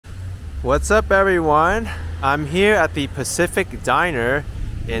What's up, everyone? I'm here at the Pacific Diner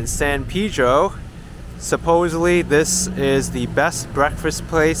in San Pedro. Supposedly this is the best breakfast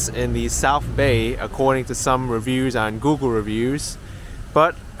place in the South Bay according to some reviews on Google reviews,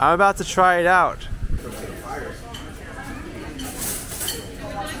 but I'm about to try it out.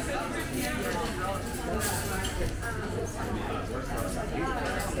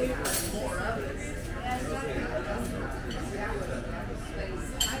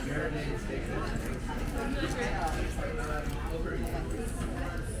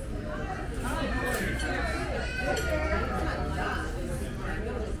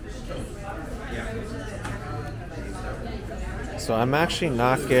 So I'm actually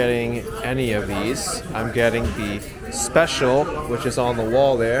not getting any of these. I'm getting the special, which is on the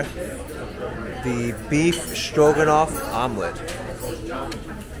wall there, the beef stroganoff omelet.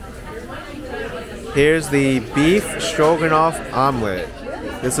 Here's the beef stroganoff omelet.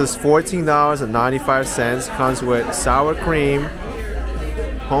 This is $14.95. Comes with sour cream,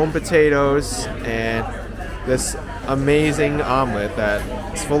 home potatoes, and this amazing omelet that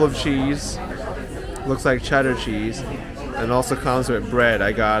is full of cheese. Looks like cheddar cheese. And also comes with bread.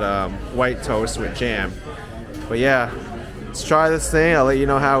 I got white toast with jam. But yeah, let's try this thing. I'll let you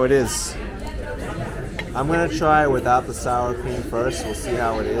know how it is. I'm gonna try it without the sour cream first. We'll see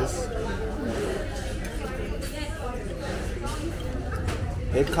how it is.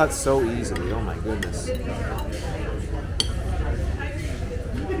 It cuts so easily. Oh my goodness.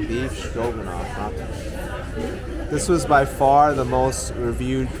 Beef stroganoff, huh? This was by far the most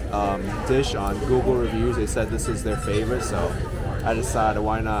reviewed dish on Google reviews. They said this is their favorite, so I decided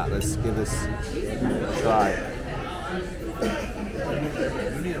why not? Let's give this a try.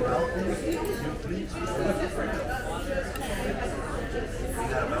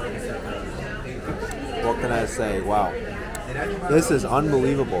 What can I say? Wow. This is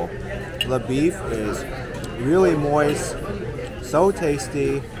unbelievable. The beef is really moist, so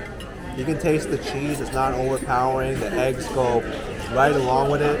tasty. You can taste the cheese, it's not overpowering. The eggs go right along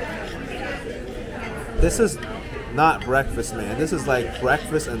with it. This is not breakfast, man. This is like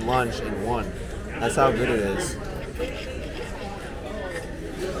breakfast and lunch in one. That's how good it is.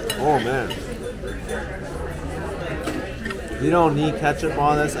 Oh man. You don't need ketchup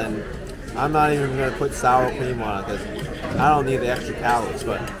on this, and I'm not even gonna put sour cream on it because I don't need the extra calories,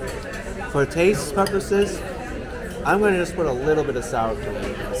 but for taste purposes, I'm going to just put a little bit of sour cream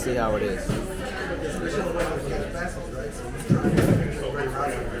and see how it is.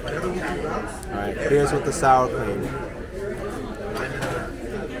 Alright, here's with the sour cream.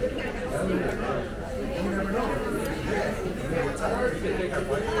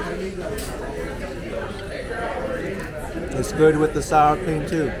 It's good with the sour cream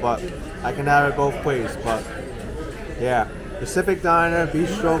too, but I can have it both ways. But yeah, Pacific Diner, beef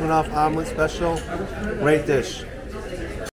stroganoff omelet special, great dish.